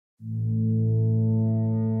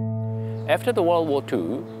After the World War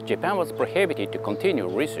II, Japan was prohibited to continue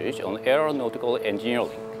research on aeronautical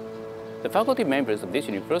engineering. The faculty members of this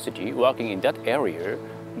university working in that area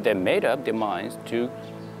then made up their minds to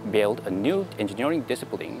build a new engineering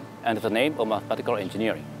discipline under the name of mathematical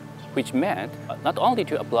engineering, which meant not only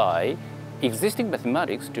to apply existing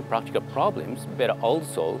mathematics to practical problems, but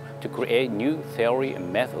also to create new theory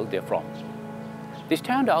and method therefrom. This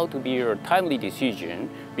turned out to be a timely decision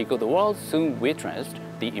because the world soon witnessed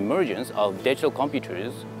the emergence of digital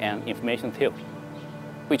computers and information theory,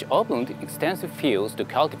 which opened extensive fields to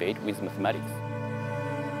cultivate with mathematics.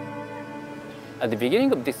 At the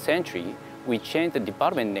beginning of this century, we changed the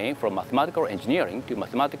department name from mathematical engineering to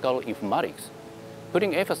mathematical informatics,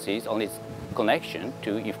 putting emphasis on its connection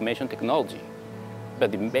to information technology.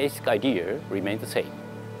 But the basic idea remains the same.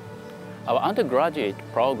 Our undergraduate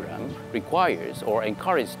program requires or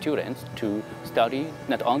encourages students to study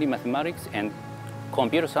not only mathematics and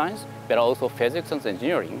computer science, but also physics and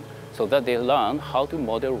engineering, so that they learn how to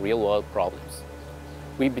model real-world problems.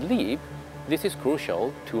 We believe this is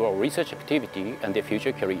crucial to our research activity and their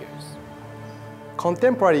future careers.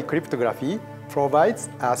 Contemporary cryptography provides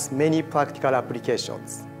us many practical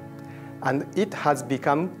applications, and it has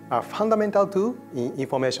become a fundamental tool in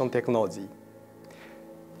information technology.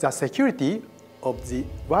 The security of the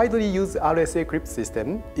widely used RSA crypt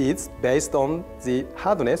system is based on the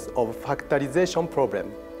hardness of factorization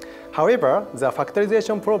problem. However, the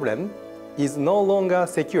factorization problem is no longer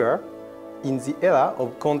secure in the era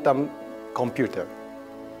of quantum computer.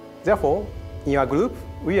 Therefore, in our group,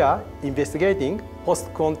 we are investigating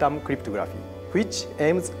post-quantum cryptography, which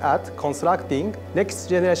aims at constructing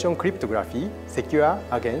next-generation cryptography secure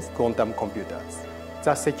against quantum computers.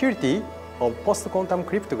 The security of post-quantum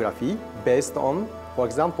cryptography based on, for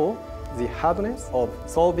example, the hardness of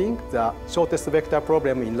solving the shortest vector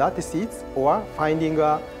problem in lattices or finding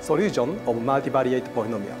a solution of multivariate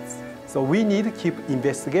polynomials. So we need to keep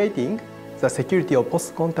investigating the security of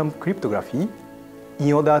post-quantum cryptography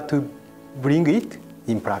in order to bring it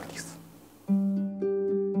in practice.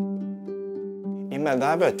 In my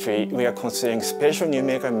laboratory, we are considering special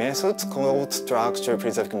numerical methods called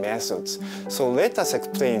structure-preserving methods. So let us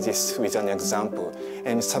explain this with an example.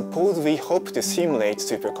 And suppose we hope to simulate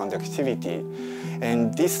superconductivity.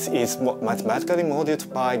 And this is mathematically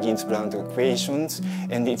modeled by Ginzburg equations,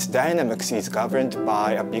 and its dynamics is governed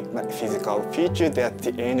by a big physical feature that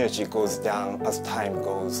the energy goes down as time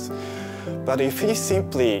goes. But if we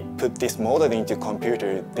simply put this model into a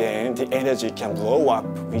computer, then the energy can blow up,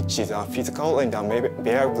 which is unphysical and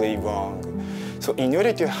unbearably wrong. So in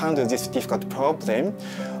order to handle this difficult problem,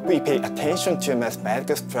 we pay attention to a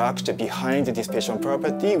mathematical structure behind the dispersion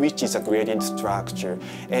property, which is a gradient structure.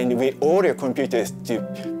 And we order computers to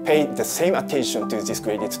pay the same attention to this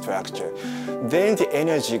gradient structure. Then the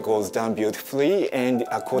energy goes down beautifully, and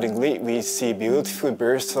accordingly, we see beautiful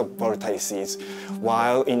bursts of vortices,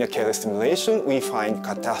 while in a careless simulation, we find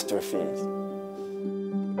catastrophes.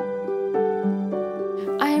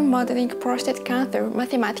 I am modeling prostate cancer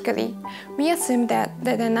mathematically. We assume that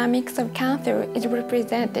the dynamics of cancer is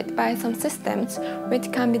represented by some systems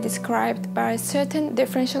which can be described by certain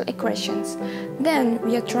differential equations. Then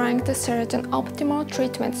we are trying to set an optimal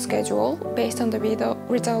treatment schedule based on the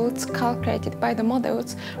results calculated by the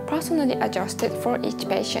models personally adjusted for each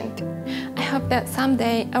patient. I hope that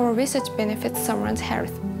someday our research benefits someone's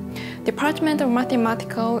health. Department of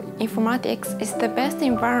Mathematical Informatics is the best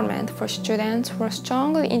environment for students who are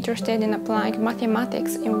strongly interested in applying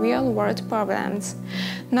mathematics in real-world problems.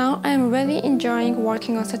 Now I am really enjoying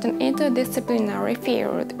working on such an interdisciplinary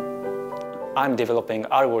field. I'm developing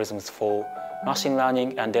algorithms for machine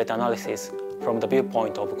learning and data analysis from the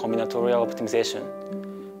viewpoint of combinatorial optimization.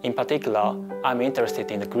 In particular, I'm interested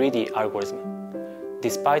in the greedy algorithm.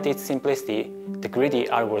 Despite its simplicity, the greedy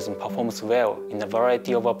algorithm performs well in a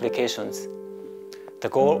variety of applications. The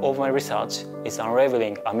goal of my research is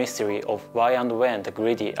unraveling a mystery of why and when the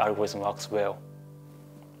greedy algorithm works well.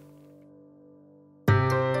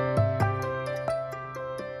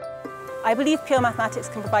 I believe pure mathematics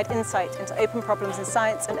can provide insight into open problems in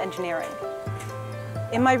science and engineering.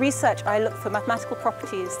 In my research, I look for mathematical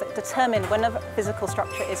properties that determine when a physical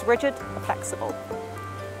structure is rigid or flexible.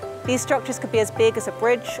 These structures could be as big as a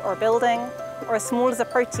bridge or a building, or as small as a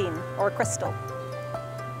protein or a crystal.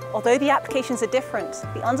 Although the applications are different,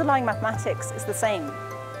 the underlying mathematics is the same.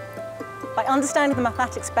 By understanding the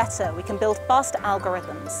mathematics better, we can build faster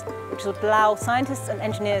algorithms, which will allow scientists and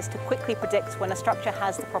engineers to quickly predict when a structure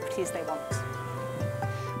has the properties they want.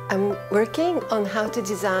 I'm working on how to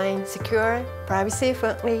design secure,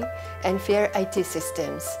 privacy-friendly, and fair IT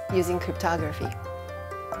systems using cryptography.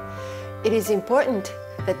 It is important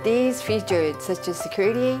that these features such as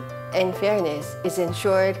security and fairness is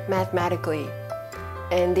ensured mathematically,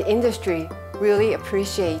 and the industry really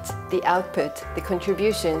appreciates the output, the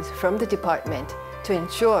contributions from the department to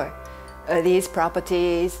ensure these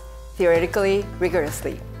properties theoretically,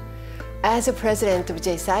 rigorously. As a president of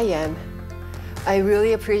JSCIM, I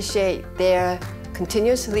really appreciate their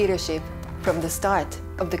continuous leadership from the start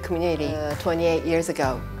of the community 28 years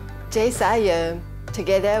ago. JSCIM,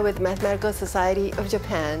 together with Mathematical Society of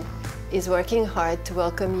Japan, is working hard to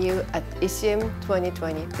welcome you at ISIM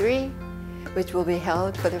 2023, which will be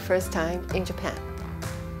held for the first time in Japan.